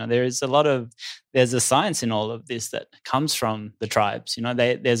togetherness. There's a science in all of this that comes from the tribes.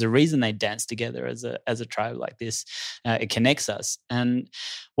 There's a reason they dance together as a tribe like this. It connects us. And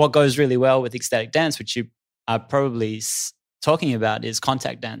what goes really well with ecstatic dance, which you are probably talking about, is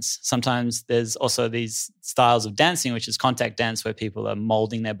contact dance. Sometimes there's also these styles of dancing, which is contact dance, where people are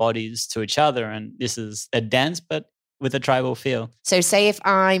molding their bodies to each other. And this is a dance, but with a tribal feel. So say if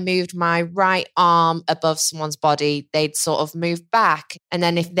I moved my right arm above someone's body, they'd sort of move back. And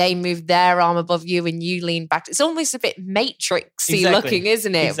then if they moved their arm above you and you lean back, it's almost a bit Matrixy looking,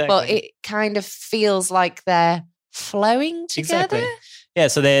 isn't it? Exactly. But it kind of feels like they're flowing together. Exactly. Yeah,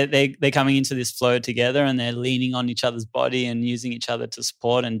 so they're coming into this flow together and they're leaning on each other's body and using each other to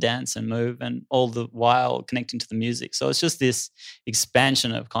support and dance and move, and all the while connecting to the music. So it's just this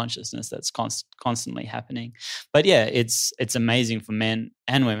expansion of consciousness that's constantly happening. But yeah, it's amazing for men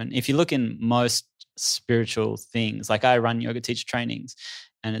and women. If you look in most spiritual things, like I run yoga teacher trainings,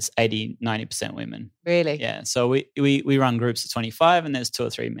 and it's 80-90% women. Really? Yeah. So we run groups of 25 and there's 2 or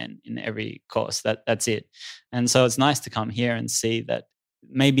 3 men in every course. That's it. And so it's nice to come here and see that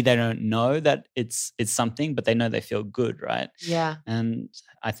maybe they don't know that it's something, but they know they feel good, right? Yeah. And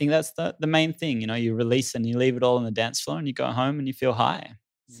I think that's the main thing. You release and you leave it all on the dance floor and you go home and you feel high.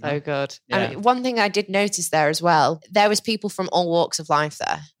 So good. Yeah. I mean, one thing I did notice there as well, there was people from all walks of life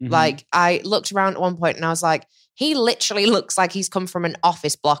there. Like I looked around at one point and I was like, he literally looks like he's come from an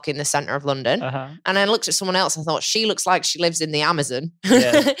office block in the centre of London. And I looked at someone else and thought, she looks like she lives in the Amazon.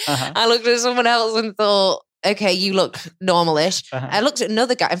 Yeah. I looked at someone else and thought, okay, you look normalish. I looked at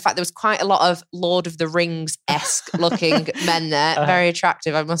another guy. In fact, there was quite a lot of Lord of the Rings-esque looking men there. Very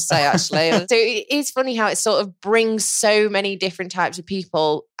attractive, I must say, actually. So it is funny how it sort of brings so many different types of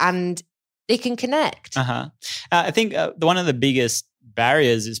people and they can connect. I think one of the biggest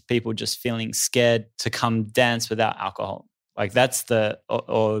barriers is people just feeling scared to come dance without alcohol. Like that's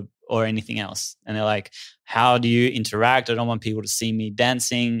or anything else. And they're like, how do you interact? I don't want people to see me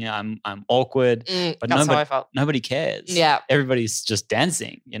dancing. I'm awkward. But that's how I felt. Nobody cares. Yeah. Everybody's just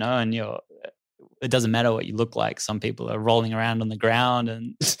dancing, and it doesn't matter what you look like. Some people are rolling around on the ground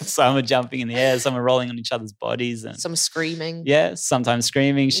and some are jumping in the air, some are rolling on each other's bodies. And some screaming. Yeah, sometimes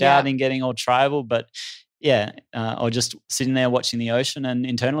screaming, shouting, getting all tribal. But Yeah, or just sitting there watching the ocean and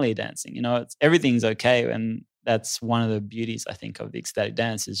internally dancing. You know, everything's okay, and that's one of the beauties, I think, of the ecstatic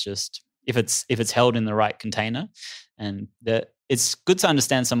dance is just if it's held in the right container, and it's good to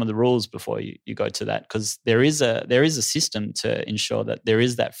understand some of the rules before you go to that, because there is a system to ensure that there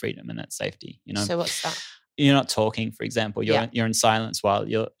is that freedom and that safety. You know, So what's that? You're not talking, for example. You're in silence while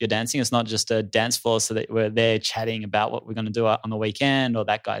you're dancing. It's not just a dance floor so that we're there chatting about what we're going to do on the weekend, or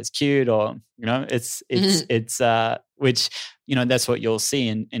that guy's cute, or you know, it's which, you know, that's what you'll see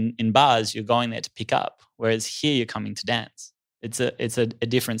in bars. You're going there to pick up, whereas here you're coming to dance. It's a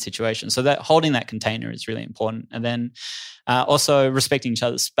different situation. So that holding that container is really important. And then also respecting each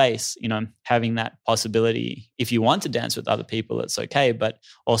other's space, you know, having that possibility. If you want to dance with other people, it's okay. But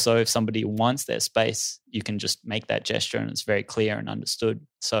also if somebody wants their space, you can just make that gesture and it's very clear and understood.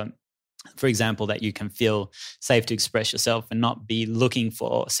 So for example, that you can feel safe to express yourself and not be looking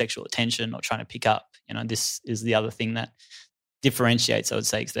for sexual attention or trying to pick up. You know, this is the other thing that differentiates, I would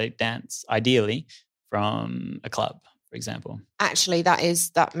say, ecstatic dance ideally from a club, for example. Actually,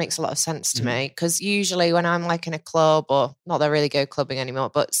 that makes a lot of sense to me, because usually when I'm like in a club, or not that I really go clubbing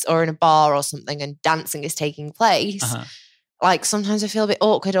anymore, or in a bar or something and dancing is taking place, like sometimes I feel a bit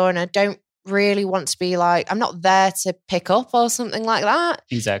awkward, and I don't really want to be like, I'm not there to pick up or something like that.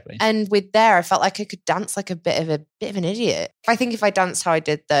 Exactly. And with there, I felt like I could dance like a bit of an idiot. I think if I danced how I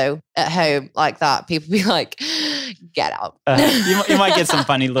did though at home like that, people would be like, get out. You might get some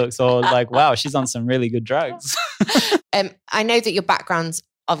funny looks, or like, wow, she's on some really good drugs. I know that your background's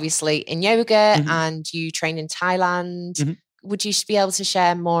obviously in yoga and you trained in Thailand. Would you be able to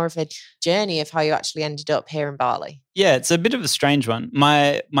share more of a journey of how you actually ended up here in Bali? Yeah, it's a bit of a strange one.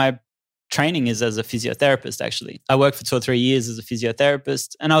 My training is as a physiotherapist, actually. I worked for 2 or 3 years as a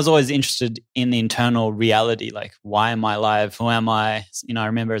physiotherapist, and I was always interested in the internal reality, like, why am I alive? Who am I? You know, I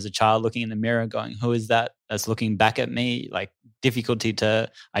remember as a child looking in the mirror going, who is that that's looking back at me? Like, difficulty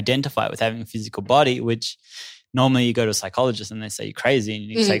to identify with having a physical body, which normally you go to a psychologist and they say you're crazy and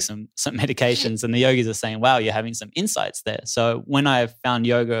you need to take some medications, and the yogis are saying, wow, you're having some insights there. So when I found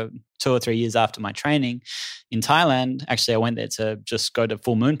yoga 2 or 3 years after my training in Thailand, actually I went there to just go to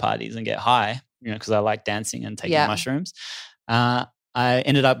full moon parties and get high, you know, because I like dancing and taking mushrooms. I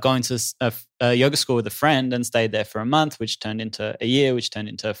ended up going to a yoga school with a friend and stayed there for a month, which turned into a year, which turned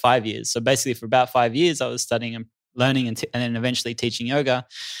into 5 years. So basically for about 5 years, I was studying and learning and then eventually teaching yoga.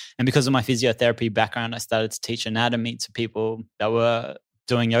 And because of my physiotherapy background, I started to teach anatomy to people that were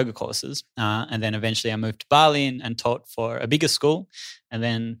doing yoga courses. And then eventually I moved to Bali and taught for a bigger school. And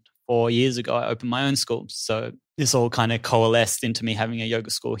then 4 years ago, I opened my own school. So this all kind of coalesced into me having a yoga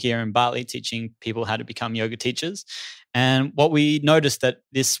school here in Bali, teaching people how to become yoga teachers. And what we noticed that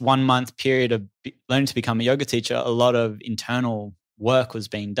this 1 month period of learning to become a yoga teacher, a lot of internal work was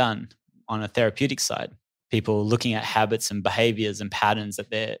being done on a therapeutic side. People looking at habits and behaviors and patterns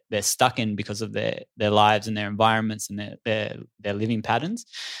that they're stuck in because of their lives and their environments and their living patterns.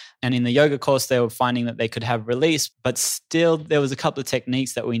 And in the yoga course, they were finding that they could have release, but still there was a couple of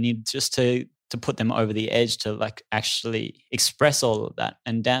techniques that we need just to put them over the edge to like actually express all of that.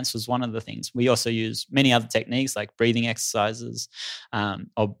 And dance was one of the things. We also use many other techniques like breathing exercises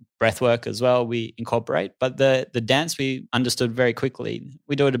or breath work as well we incorporate. But the dance we understood very quickly.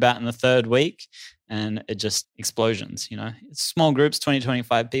 We do it about in the 3rd week and it just explosions, you know. It's small groups, 20,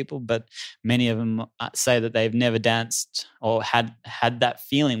 25 people, but many of them say that they've never danced or had that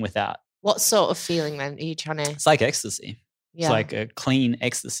feeling without. What sort of feeling then are you trying to? It's like ecstasy. Yeah. It's like a clean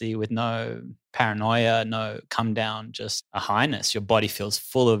ecstasy with no paranoia, no come down, just a highness. Your body feels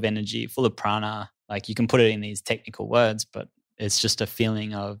full of energy, full of prana. Like you can put it in these technical words, but it's just a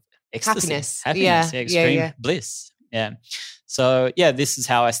feeling of ecstasy. Happiness, extreme bliss. Yeah. So yeah, this is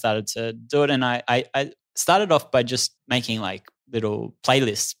how I started to do it. And I started off by just making like little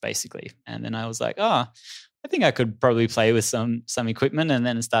playlists basically. And then I was like, I think I could probably play with some equipment. And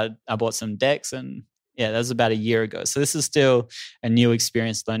then I bought some decks, and yeah, that was about a year ago. So this is still a new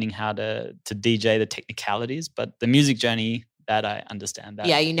experience learning how to DJ the technicalities, but the music journey that I understand that.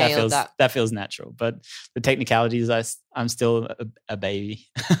 Yeah, you nailed that. That feels natural, but the technicalities, I'm still a baby.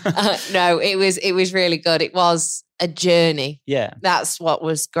 No, it was really good. It was a journey. Yeah. That's what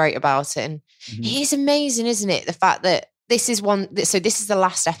was great about it. And it is amazing, isn't it? The fact that this is the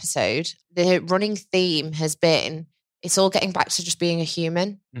last episode. The running theme has been, it's all getting back to just being a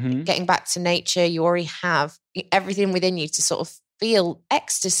human, getting back to nature. You already have everything within you to sort of feel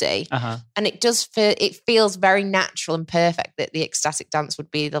ecstasy. And it feels very natural and perfect that the ecstatic dance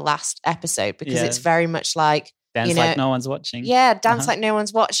would be the last episode, because it's very much like dance like no one's watching. Yeah, dance like no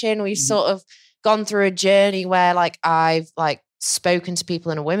one's watching. We've sort of gone through a journey where like I've like spoken to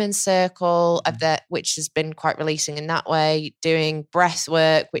people in a women's circle of that, which has been quite releasing in that way, doing breath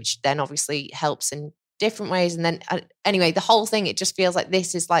work, which then obviously helps in different ways. And then anyway, the whole thing, it just feels like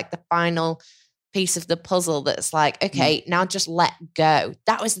this is like the final piece of the puzzle that's like, okay, now just let go.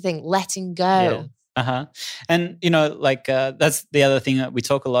 That was the thing, letting go. Yeah. And, like that's the other thing that we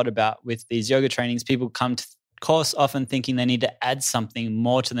talk a lot about with these yoga trainings. People come to course often thinking they need to add something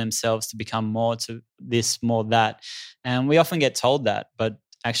more to themselves to become more to this, more that. And we often get told that, but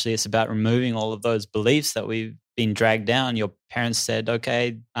actually it's about removing all of those beliefs that we've been dragged down. Your parents said,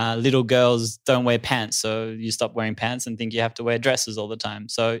 okay, little girls don't wear pants, so you stop wearing pants and think you have to wear dresses all the time.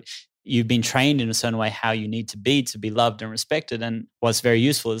 So you've been trained in a certain way how you need to be loved and respected. And what's very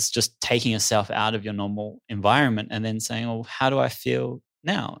useful is just taking yourself out of your normal environment and then saying, well, how do I feel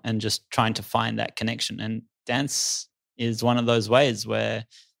now? And just trying to find that connection. And dance is one of those ways where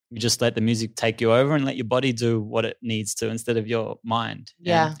you just let the music take you over and let your body do what it needs to instead of your mind.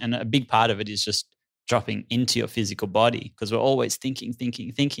 Yeah. And a big part of it is just dropping into your physical body, because we're always thinking,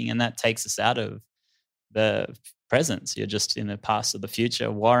 and that takes us out of the presence. You're just in the past or the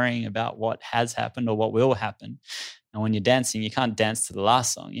future worrying about what has happened or what will happen. And when you're dancing, you can't dance to the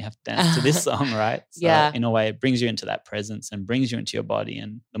last song. You have to dance to this song, right? So in a way, it brings you into that presence and brings you into your body.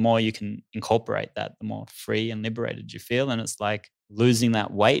 And the more you can incorporate that, the more free and liberated you feel. And it's like losing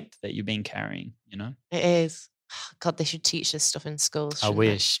that weight that you've been carrying, It is. God, they should teach this stuff in schools. I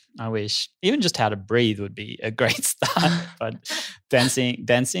wish. Even just how to breathe would be a great start. But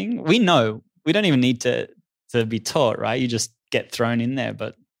dancing, we know. We don't even need to be taught, right? You just get thrown in there,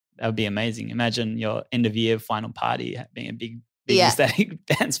 but that would be amazing. Imagine your end of year final party being a big ecstatic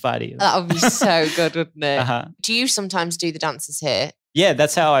dance party. That would be so good, wouldn't it? Do you sometimes do the dances here? Yeah,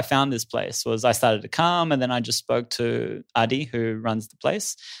 that's how I found this place. Was I started to come, and then I just spoke to Adi, who runs the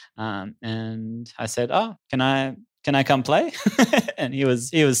place, and I said, "Oh, can I come play?" And he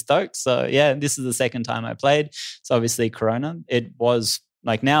was stoked. So yeah, this is the second time I played. So obviously Corona, it was.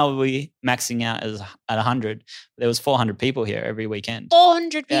 Like now we maxing out at 100. There was 400 people here every weekend.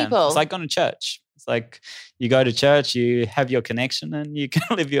 400 people? Yeah, it's like going to church. It's like you go to church, you have your connection, and you can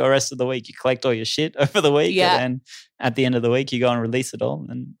live your rest of the week. You collect all your shit over the week. And then at the end of the week, you go and release it all,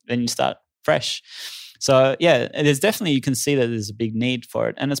 and then you start fresh. So yeah, there's definitely, you can see that there's a big need for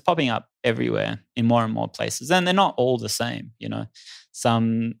it, and it's popping up everywhere in more and more places. And they're not all the same,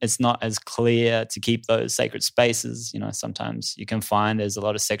 Some, it's not as clear to keep those sacred spaces. Sometimes you can find there's a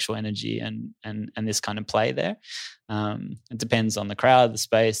lot of sexual energy and this kind of play there. It depends on the crowd, the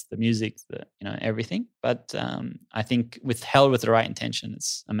space, the music, everything. But I think held with the right intention,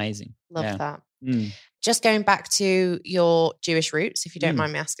 it's amazing. Love that. Just going back to your Jewish roots, if you don't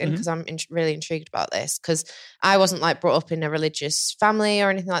mind me asking, because I'm really intrigued about this, because I wasn't like brought up in a religious family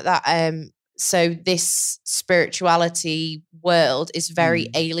or anything like that. So this spirituality world is very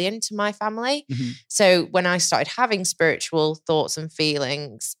alien to my family. So when I started having spiritual thoughts and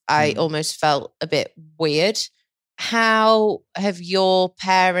feelings, I almost felt a bit weird. How have your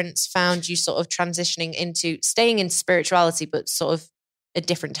parents found you sort of transitioning into staying in spirituality, but sort of a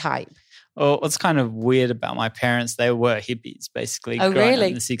different type? Well, what's kind of weird about my parents, they were hippies basically growing up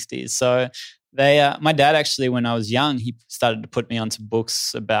in the 60s. So they, my dad actually, when I was young, he started to put me onto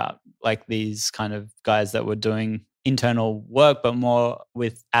books about like these kind of guys that were doing internal work, but more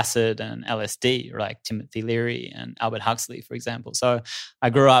with acid and LSD, like Timothy Leary and Albert Huxley, for example. So I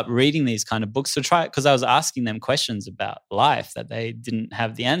grew up reading these kind of books to try, because I was asking them questions about life that they didn't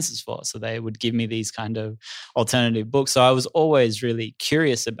have the answers for. So they would give me these kind of alternative books. So I was always really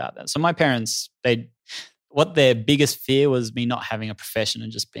curious about that. So my parents, what their biggest fear was me not having a profession and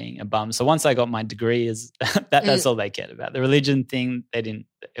just being a bum. So once I got my degree, that's all they cared about. The religion thing,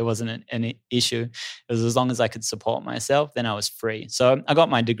 it wasn't an issue. It was as long as I could support myself, then I was free. So I got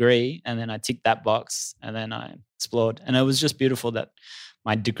my degree, and then I ticked that box, and then I explored. And it was just beautiful that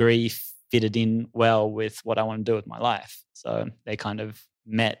my degree fitted in well with what I want to do with my life. So they kind of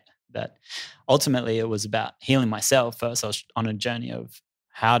met that. Ultimately, it was about healing myself first. I was on a journey of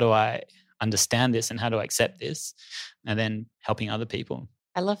how do I understand this and how do I accept this, and then helping other people.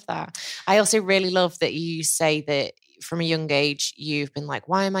 I love that. I also really love that you say that from a young age you've been like,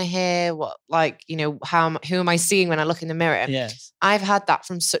 why am I here? What, like, who am I seeing when I look in the mirror? Yes. I've had that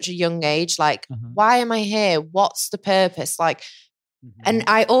from such a young age, like, why am I here? What's the purpose? Like, and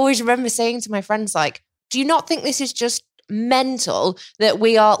I always remember saying to my friends, like, do you not think this is just mental that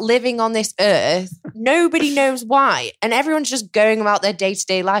we are living on this earth? Nobody knows why. And everyone's just going about their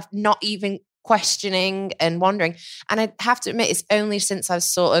day-to-day life, not even questioning and wondering. And I have to admit, it's only since I've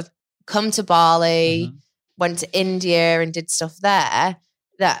sort of come to Bali, went to India and did stuff there,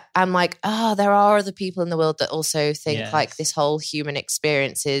 that I'm like, oh, there are other people in the world that also think like this whole human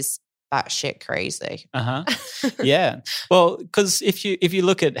experience is batshit crazy. Yeah. Well, because if you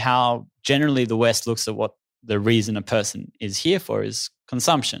look at how generally the West looks at what the reason a person is here for is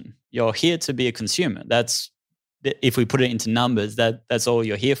consumption. You're here to be a consumer. That's, if we put it into numbers, that's all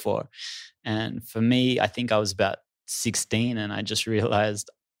you're here for. And for me, I think I was about 16 and I just realized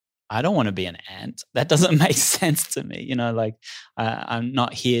I don't want to be an ant. That doesn't make sense to me. You know, like I'm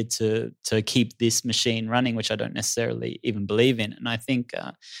not here to keep this machine running, which I don't necessarily even believe in. And I think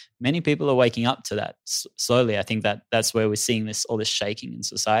many people are waking up to that slowly. I think that's where we're seeing all this shaking in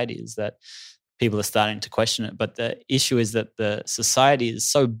society, is that people are starting to question it. But the issue is that the society is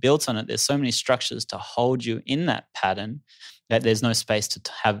so built on it. There's so many structures to hold you in that pattern that there's no space to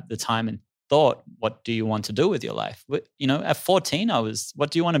have the time and thought, what do you want to do with your life? You know, at 14,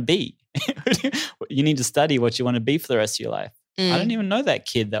 what do you want to be? You need to study what you want to be for the rest of your life. I don't even know that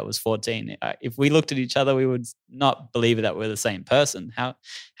kid that was 14. If we looked at each other, we would not believe that we're the same person. How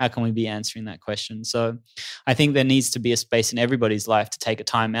can we be answering that question? So I think there needs to be a space in everybody's life to take a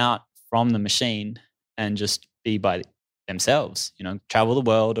time out from the machine and just be by themselves, you know, travel the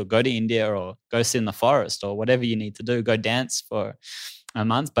world or go to India or go sit in the forest or whatever you need to do, go dance for a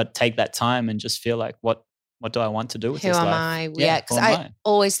month, but take that time and just feel like, what do I want to do with this life? Who am I? Yeah, because I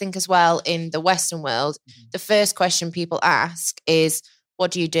always think as well, in the Western world, the first question people ask is,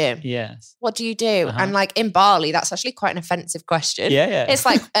 what do you do? Yes. What do you do? And like in Bali, that's actually quite an offensive question. Yeah. It's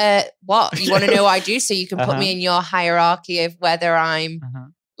like, what? You want to know what I do so you can put me in your hierarchy of whether I'm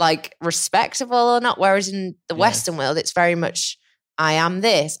like respectable or not? Whereas in the Western world, it's very much, I am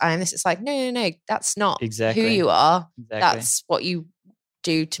this, I am this. It's like, no, that's not who you are. Exactly. That's what you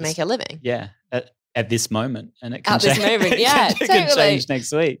do to make a living. Yeah. At this moment, and it can change. This moment, yeah, it can change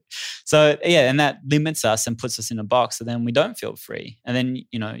next week. So and that limits us and puts us in a box. So then we don't feel free. And then,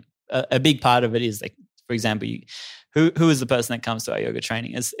 you know, a big part of it is like, for example, who is the person that comes to our yoga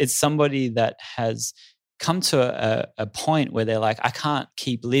training? It's somebody that has come to a point where they're like, I can't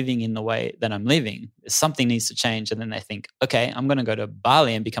keep living in the way that I'm living. Something needs to change. And then they think, okay, I'm going to go to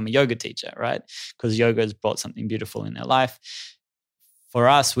Bali and become a yoga teacher, right? Because yoga has brought something beautiful in their life. For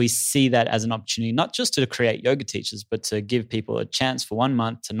us, we see that as an opportunity, not just to create yoga teachers, but to give people a chance for 1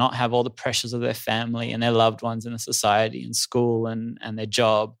 month to not have all the pressures of their family and their loved ones in the society and school and their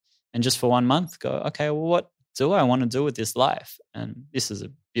job. And just for 1 month go, okay, well, what do I want to do with this life? And this is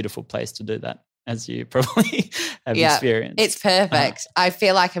a beautiful place to do that, as you probably have experienced. It's perfect. I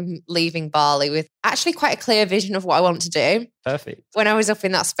feel like I'm leaving Bali with actually quite a clear vision of what I want to do. Perfect. When I was up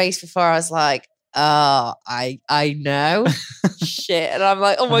in that space before, I was like, oh, I know shit. And I'm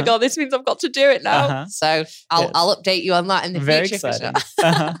like, oh my God, this means I've got to do it now. So I'll update you on that in the Very future. Exciting.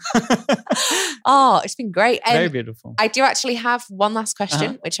 For sure. Oh, it's been great. Very beautiful. I do actually have one last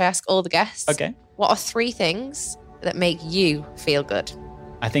question, which I ask all the guests. Okay. What are 3 things that make you feel good?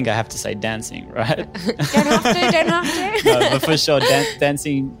 I think I have to say dancing, right? Don't have to. No, but for sure,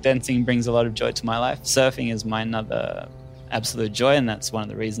 dancing brings a lot of joy to my life. Surfing is my another absolute joy, and that's one of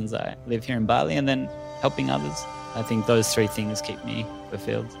the reasons I live here in Bali. And then helping others. I think those 3 things keep me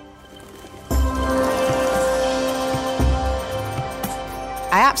fulfilled.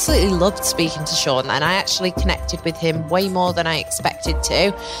 I absolutely loved speaking to Sean, and I actually connected with him way more than I expected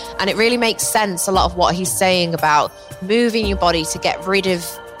to. And it really makes sense, a lot of what he's saying about moving your body to get rid of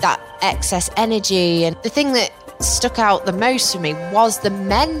that excess energy. And the thing that stuck out the most for me was the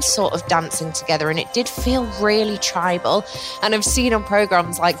men sort of dancing together, and it did feel really tribal. And I've seen on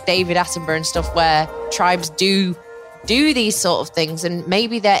programs like David Attenborough and stuff where tribes do these sort of things, and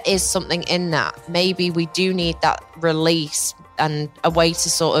maybe there is something in that. Maybe we do need that release and a way to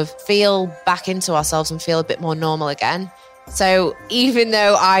sort of feel back into ourselves and feel a bit more normal again. So even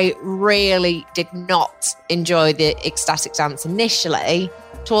though I really did not enjoy the ecstatic dance initially,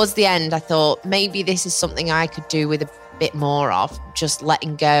 towards the end I thought maybe this is something I could do with a bit more of, just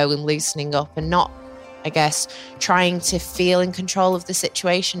letting go and loosening up and not, I guess, trying to feel in control of the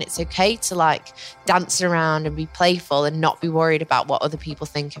situation. It's okay to like dance around and be playful and not be worried about what other people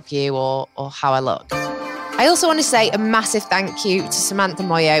think of you or how I look. I also want to say a massive thank you to Samantha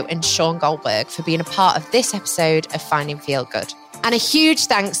Moyo and Sean Goldberg for being a part of this episode of Finding Feel Good. And a huge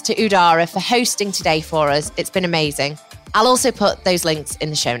thanks to Udara for hosting today for us. It's been amazing. I'll also put those links in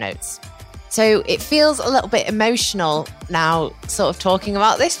the show notes. So it feels a little bit emotional now sort of talking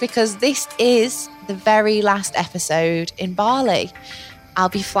about this, because this is the very last episode in Bali. I'll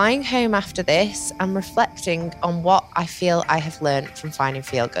be flying home after this and reflecting on what I feel I have learned from Finding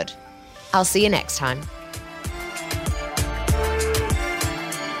Feel Good. I'll see you next time.